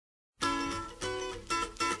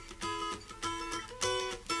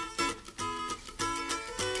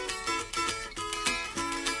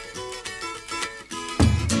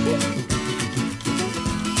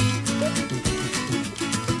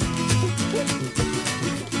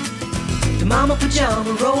The mama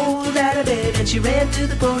pajama rolled out of bed and she ran to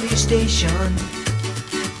the police station.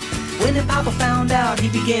 When the papa found out, he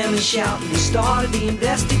began to shout and he started the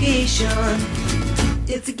investigation.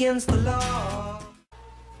 It's against the law.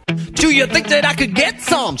 Do you think that I could get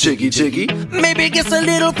some Chicky chicky, maybe get a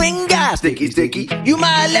little finger? sticky sticky, You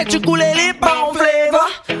my electrical lip on flavor.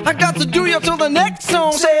 I got to do you till the next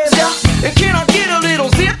song says ya. And can I get a little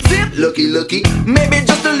zip zip? looky looky, Maybe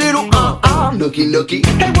just a little nookie nookie.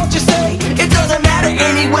 Hey, what you say? It doesn't matter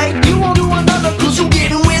anyway. You won't do another cause you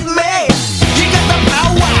getting with me. You got the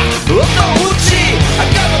power of the hoochie. I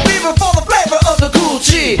got the fever for the flavor of the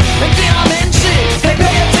coochie. And then I mention, hey,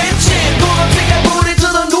 pay attention. Gonna take that booty to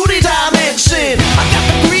the nudie dimension. I got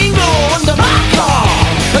the green glow under my car.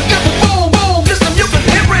 I got the boom boom system you can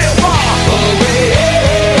hit real far. Oh, hey,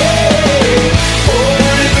 oh,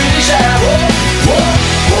 pretty pretty shower. Whoa,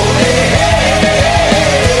 oh, hey,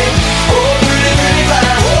 hey, oh, pretty pretty fly.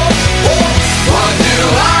 Whoa, whoa, what do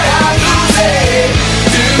I have to say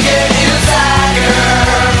to get inside,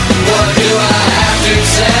 girl? What do I have to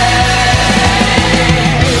say?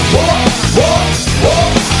 Whoa, whoa, whoa,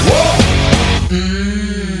 whoa.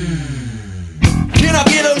 Can I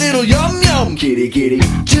get a little yum yum? Kitty kitty,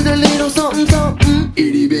 To the little something something.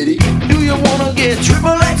 itty bitty, Do you wanna get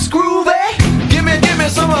triple X groovy? Give me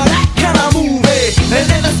some of that kind of movie. And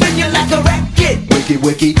then I spin you like a racket. wiki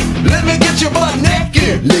wiki, Let me get your butt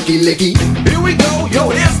naked. licky licky. Here we go, yo,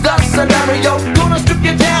 here's the scenario. Gonna strip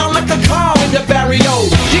you down like a car in the barrio.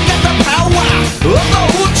 You got the power of the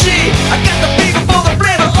hoochie. I got the fever for the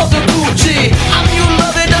flavor of the coochie. I'm your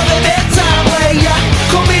lovey-dovey bedtime player.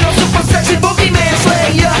 Call me the super sexy boogeyman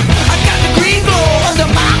slayer. I got the green glow under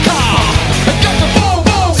my car. I got the boom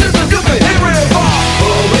boom system you can hear it far.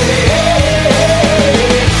 Oh, hey,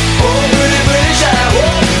 hey, oh, pretty pretty shy.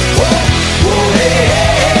 Whoa, whoa, whoa, hey,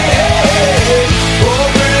 hey, oh,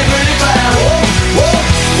 pretty pretty fly. Whoa, whoa,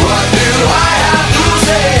 what do I have to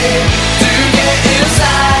say to get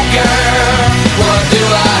inside, girl? What do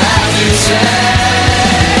I have to say?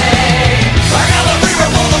 I got the fever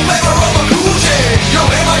for the flavor of a coochie. Yo,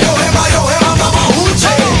 hammer, mama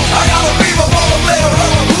hoochie. I got the fever for the flavor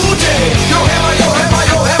of a coochie. Yo, hammer,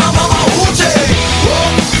 mama hoochie. Whoa,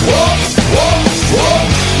 whoa, whoa, whoa,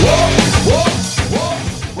 whoa, whoa,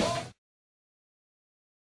 whoa.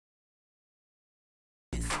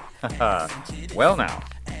 Well now,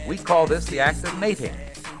 we call this the act of mating,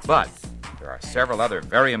 but there are several other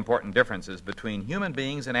very important differences between human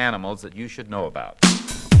beings and animals that you should know about.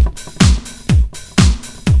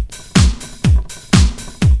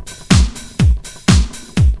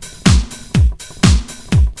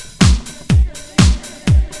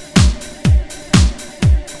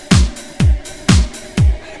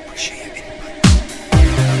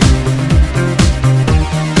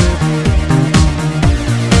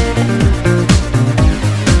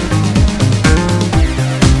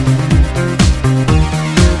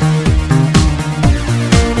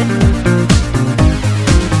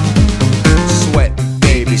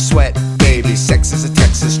 Sweat, baby, sex is a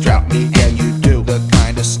Texas drought. Me and you do the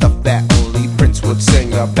kind of stuff that only Prince would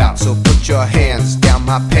sing about. So put your hands down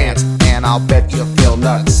my pants and I'll bet you feel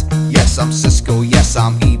nuts. Yes, I'm Cisco, yes,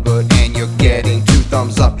 I'm Ebert, and you're getting 2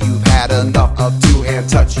 thumbs up. You've had enough of 2-hand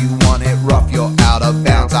touch. You want it rough, you're out of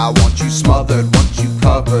bounds. I want you smothered, want you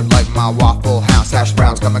covered like my Waffle House hash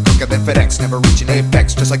browns. Coming quicker than FedEx, never reaching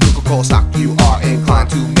apex. Just like Coca-Cola stock, you are inclined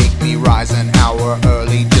to make me rise an hour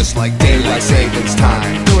early, just like daylight savings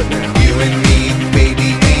time. Do it now. You and me,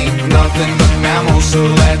 baby, ain't nothing but mammals, so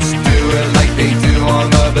let's do it like they do on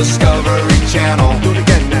the Discovery Channel. Do it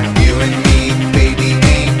again now. You and me, baby,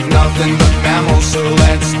 ain't nothing but mammals, so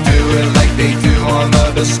let's do it like they do on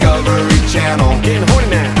the Discovery Channel. Getting horny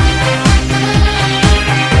now.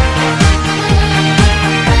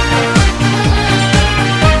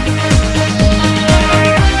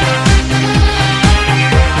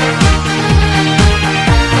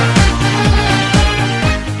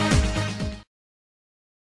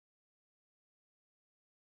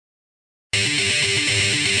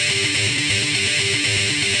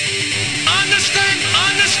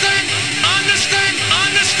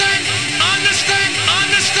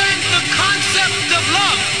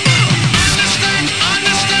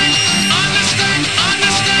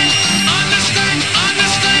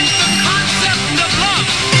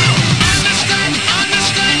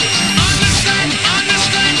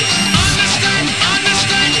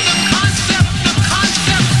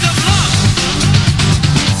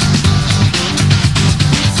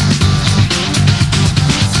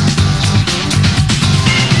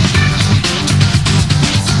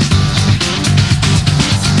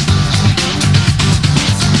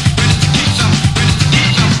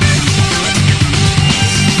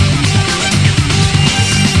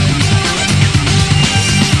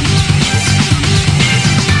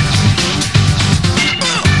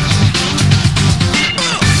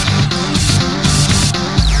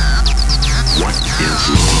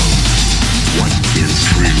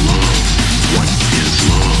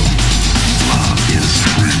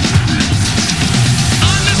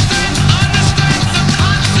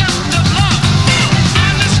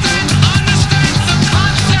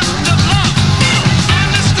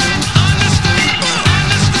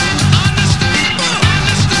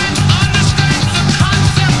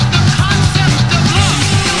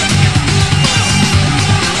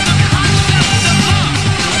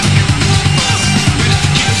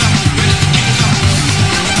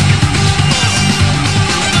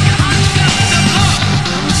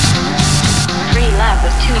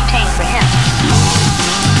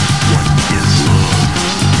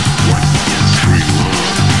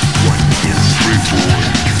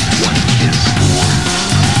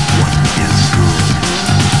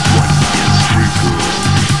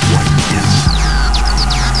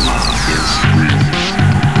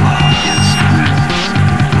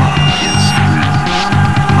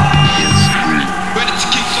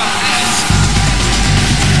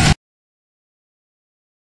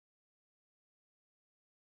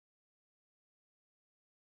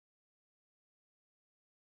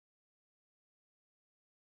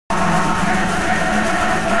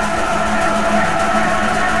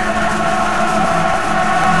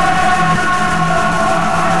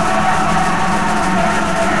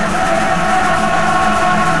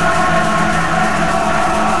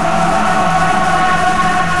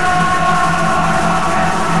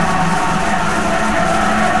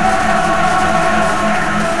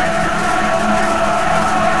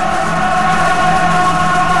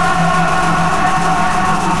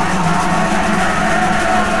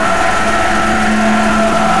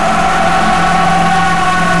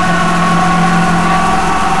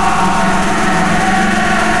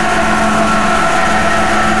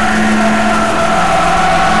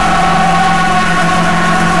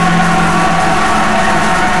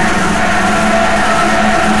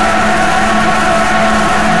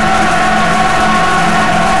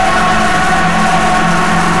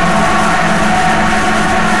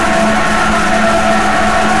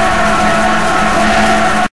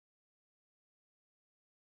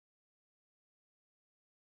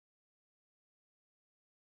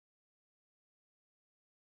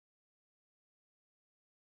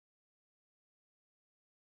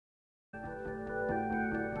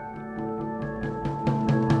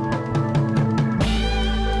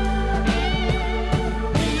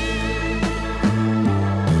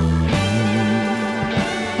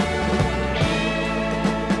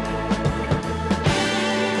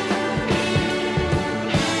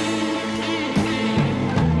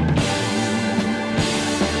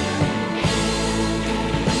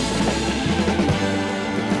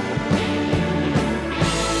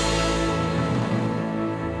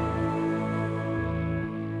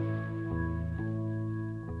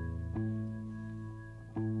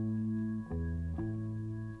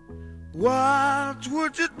 What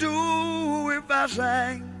would you do if I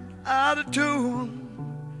sang out of tune?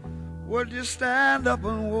 Would you stand up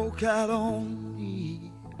and walk out on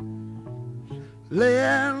me?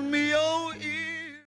 Lend me your